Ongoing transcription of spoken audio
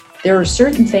there are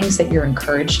certain things that you're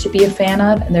encouraged to be a fan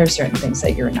of, and there are certain things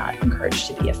that you're not encouraged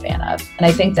to be a fan of. And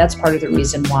I think that's part of the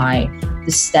reason why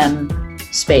the STEM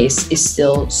space is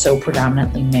still so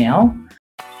predominantly male.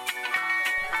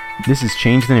 This is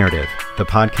Change the Narrative, the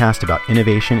podcast about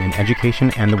innovation in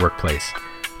education and the workplace.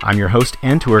 I'm your host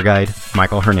and tour guide,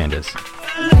 Michael Hernandez.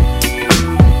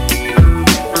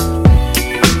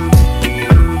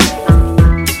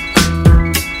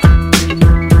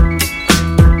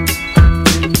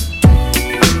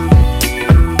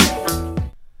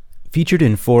 Featured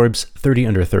in Forbes 30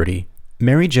 Under 30,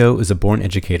 Mary Jo is a born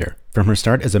educator, from her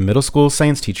start as a middle school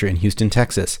science teacher in Houston,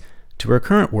 Texas, to her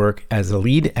current work as a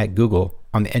lead at Google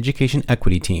on the Education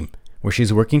Equity Team, where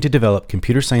she's working to develop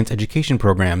computer science education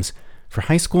programs for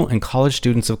high school and college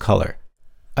students of color.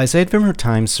 Aside from her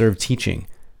time served teaching,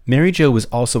 Mary Jo was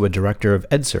also a director of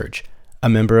EdSurge, a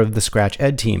member of the Scratch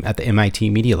Ed team at the MIT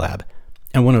Media Lab,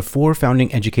 and one of 4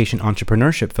 founding education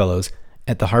entrepreneurship fellows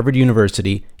at the Harvard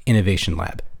University Innovation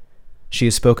Lab. She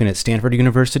has spoken at Stanford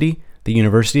University, the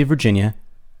University of Virginia,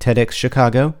 TEDx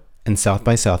Chicago, and South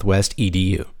by Southwest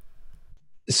EDU.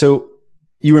 So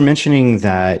you were mentioning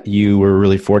that you were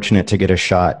really fortunate to get a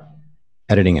shot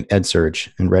editing at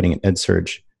EdSurge and writing at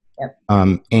EdSurge.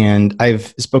 Yep. And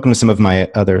I've spoken with some of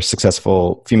my other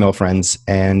successful female friends,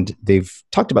 and they've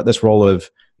talked about this role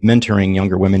of mentoring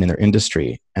younger women in their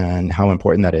industry and how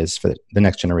important that is for the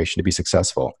next generation to be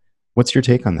successful. What's your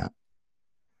take on that?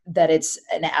 That it's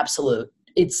an absolute.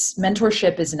 It's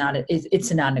mentorship is not. It's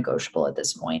a non-negotiable at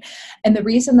this point. And the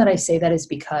reason that I say that is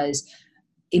because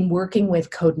in working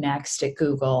with Code Next at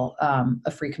Google,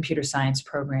 a free computer science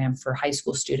program for high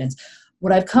school students,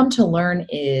 what I've come to learn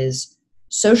is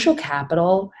social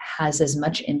capital has as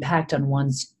much impact on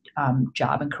one's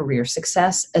job and career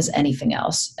success as anything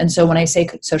else. And so when I say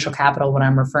social capital, what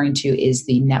I'm referring to is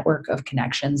the network of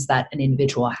connections that an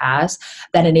individual has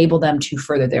that enable them to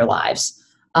further their lives.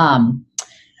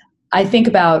 I think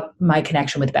about my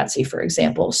connection with Betsy, for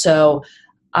example. So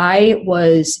I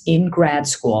was in grad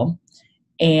school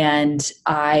and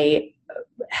I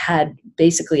had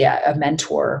basically a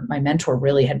mentor. My mentor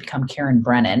really had become Karen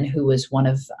Brennan, who was one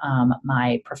of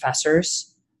my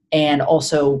professors and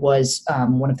also was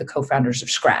one of the co-founders of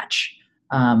Scratch,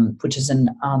 which is an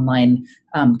online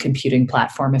computing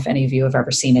platform. If any of you have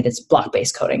ever seen it, it's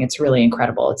block-based coding. It's really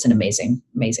incredible. It's an amazing,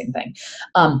 amazing thing.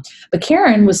 But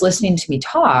Karen was listening to me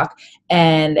talk,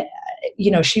 and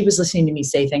she was listening to me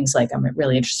say things like, I'm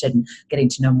really interested in getting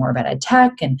to know more about ed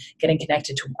tech and getting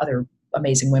connected to other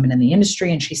amazing women in the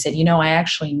industry. And she said, I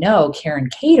actually know Karen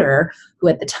Cater, who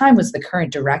at the time was the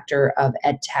current director of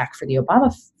ed tech for the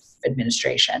Obama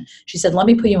administration. She said, let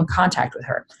me put you in contact with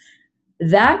her.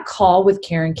 That call with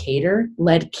Karen Cater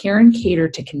led Karen Cater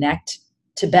to connect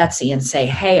to Betsy and say,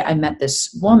 hey, I met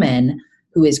this woman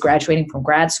who is graduating from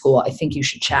grad school. I think you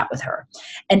should chat with her.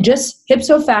 And just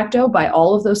ipso facto, by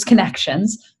all of those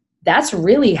connections, that's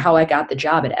really how I got the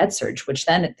job at EdSurge, which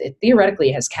then it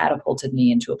theoretically has catapulted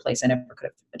me into a place I never could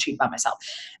have achieved by myself.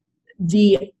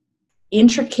 The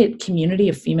intricate community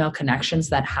of female connections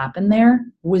that happened there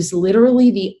was literally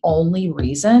the only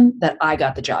reason that I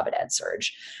got the job at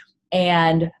EdSurge.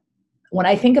 And when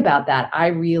I think about that, I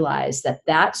realize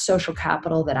that social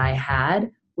capital that I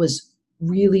had was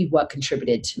really what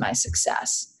contributed to my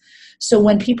success. So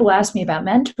when people ask me about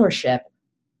mentorship,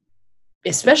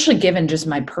 especially given just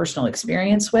my personal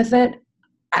experience with it,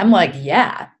 I'm like,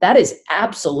 yeah, that is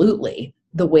absolutely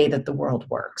the way that the world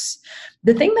works.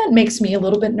 The thing that makes me a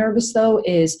little bit nervous, though,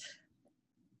 is,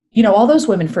 all those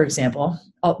women, for example,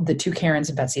 the 2 Karens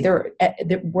and Betsy,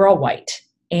 we're all white.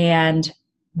 And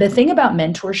the thing about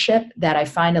mentorship that I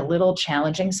find a little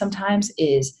challenging sometimes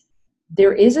is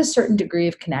there is a certain degree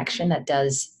of connection that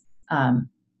does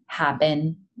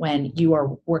happen when you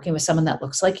are working with someone that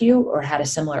looks like you or had a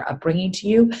similar upbringing to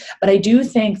you. But I do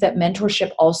think that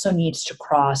mentorship also needs to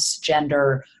cross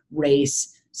gender,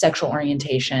 race, sexual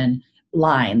orientation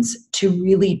lines to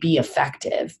really be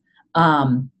effective.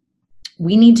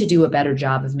 We need to do a better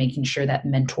job of making sure that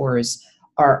mentors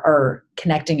are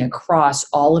connecting across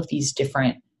all of these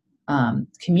different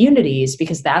communities,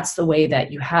 because that's the way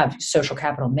that you have social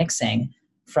capital mixing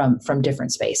from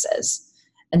different spaces.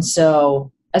 And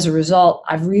so as a result,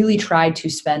 I've really tried to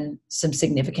spend some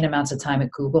significant amounts of time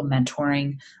at Google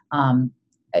mentoring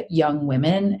young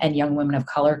women and young women of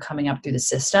color coming up through the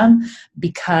system,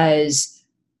 because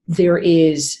there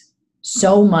is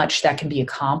so much that can be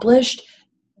accomplished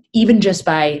even just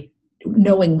by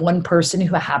knowing one person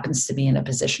who happens to be in a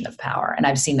position of power. And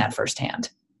I've seen that firsthand.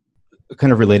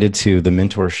 Kind of related to the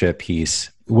mentorship piece,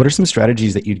 what are some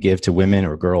strategies that you'd give to women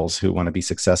or girls who want to be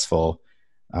successful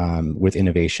with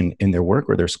innovation in their work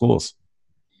or their schools?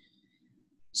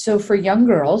 So for young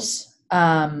girls,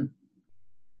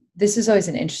 this is always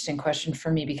an interesting question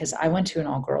for me because I went to an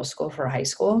all-girls school for high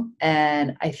school.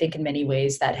 And I think in many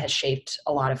ways that has shaped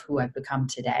a lot of who I've become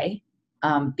today,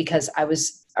 because I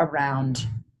was around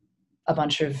a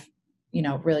bunch of,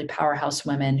 really powerhouse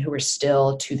women who are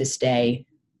still to this day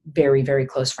very, very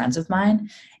close friends of mine.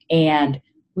 And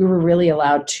we were really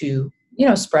allowed to,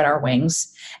 spread our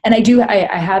wings. And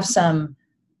I have some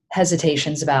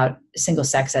hesitations about single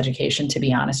sex education, to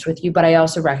be honest with you, but I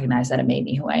also recognize that it made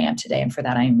me who I am today. And for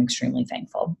that, I am extremely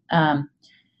thankful.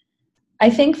 I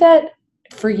think that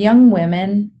for young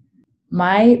women,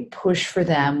 my push for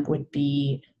them would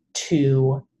be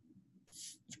to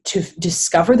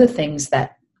discover the things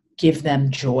that give them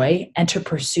joy and to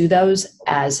pursue those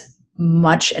as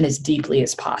much and as deeply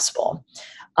as possible.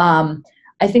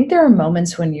 I think there are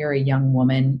moments when you're a young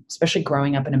woman, especially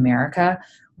growing up in America,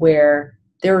 where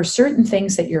there are certain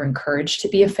things that you're encouraged to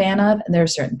be a fan of, and there are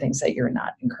certain things that you're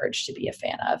not encouraged to be a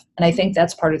fan of. And I think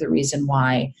that's part of the reason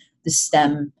why the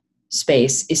STEM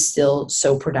space is still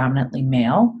so predominantly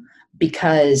male,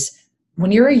 because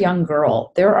when you're a young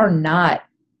girl, there are not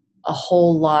a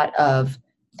whole lot of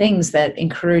things that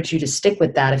encourage you to stick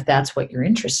with that if that's what you're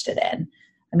interested in.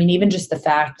 I mean, even just the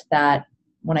fact that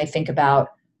when I think about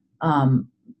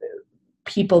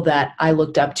people that I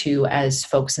looked up to as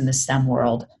folks in the STEM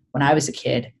world when I was a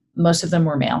kid, most of them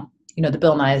were male. The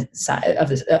Bill Nye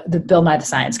the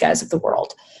Science Guys of the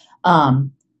world.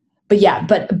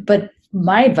 But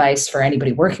my advice for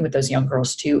anybody working with those young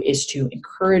girls too is to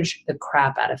encourage the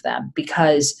crap out of them,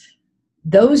 because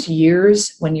those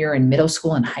years when you're in middle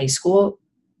school and high school,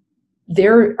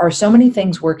 there are so many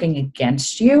things working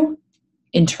against you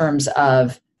in terms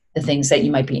of the things that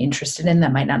you might be interested in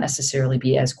that might not necessarily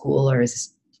be as cool or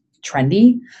as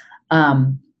trendy.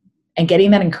 And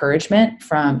getting that encouragement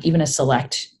from even a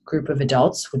select group of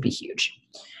adults would be huge.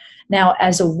 Now,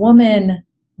 as a woman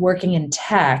working in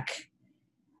tech,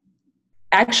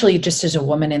 actually just as a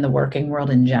woman in the working world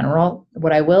in general,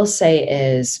 what I will say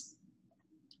is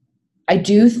I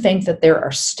do think that there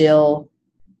are still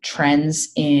trends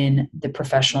in the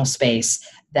professional space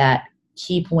that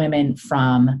keep women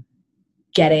from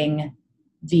getting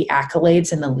the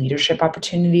accolades and the leadership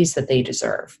opportunities that they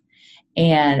deserve.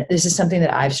 And this is something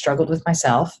that I've struggled with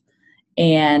myself.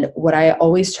 And what I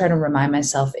always try to remind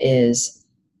myself is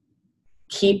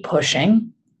keep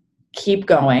pushing, keep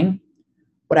going.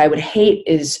 What I would hate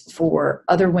is for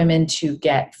other women to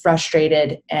get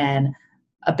frustrated and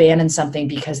abandon something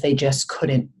because they just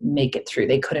couldn't make it through.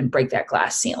 They couldn't break that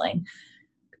glass ceiling.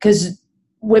 Because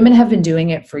women have been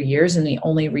doing it for years, and the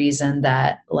only reason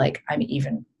that I'm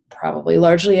even probably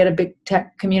largely at a big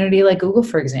tech community like Google,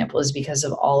 for example, is because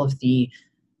of all of the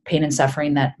pain and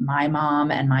suffering that my mom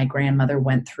and my grandmother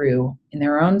went through in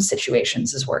their own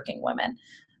situations as working women.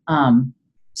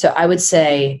 So I would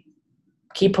say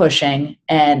keep pushing.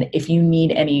 And if you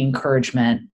need any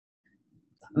encouragement,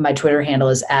 my Twitter handle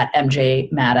is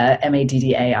 @MJMadda,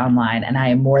 MADDA online. And I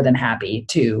am more than happy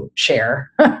to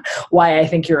share why I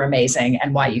think you're amazing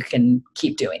and why you can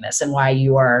keep doing this and why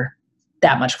you are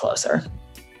that much closer.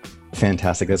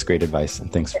 Fantastic. That's great advice.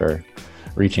 And thanks for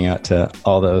reaching out to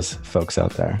all those folks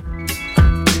out there.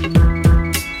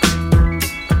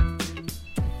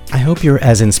 I hope you're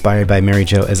as inspired by Mary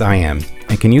Jo as I am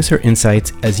and can use her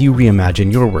insights as you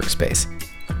reimagine your workspace.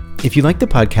 If you like the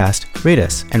podcast, rate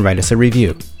us and write us a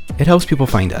review. It helps people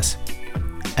find us.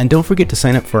 And don't forget to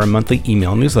sign up for our monthly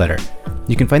email newsletter.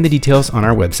 You can find the details on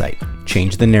our website,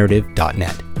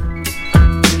 changethenarrative.net.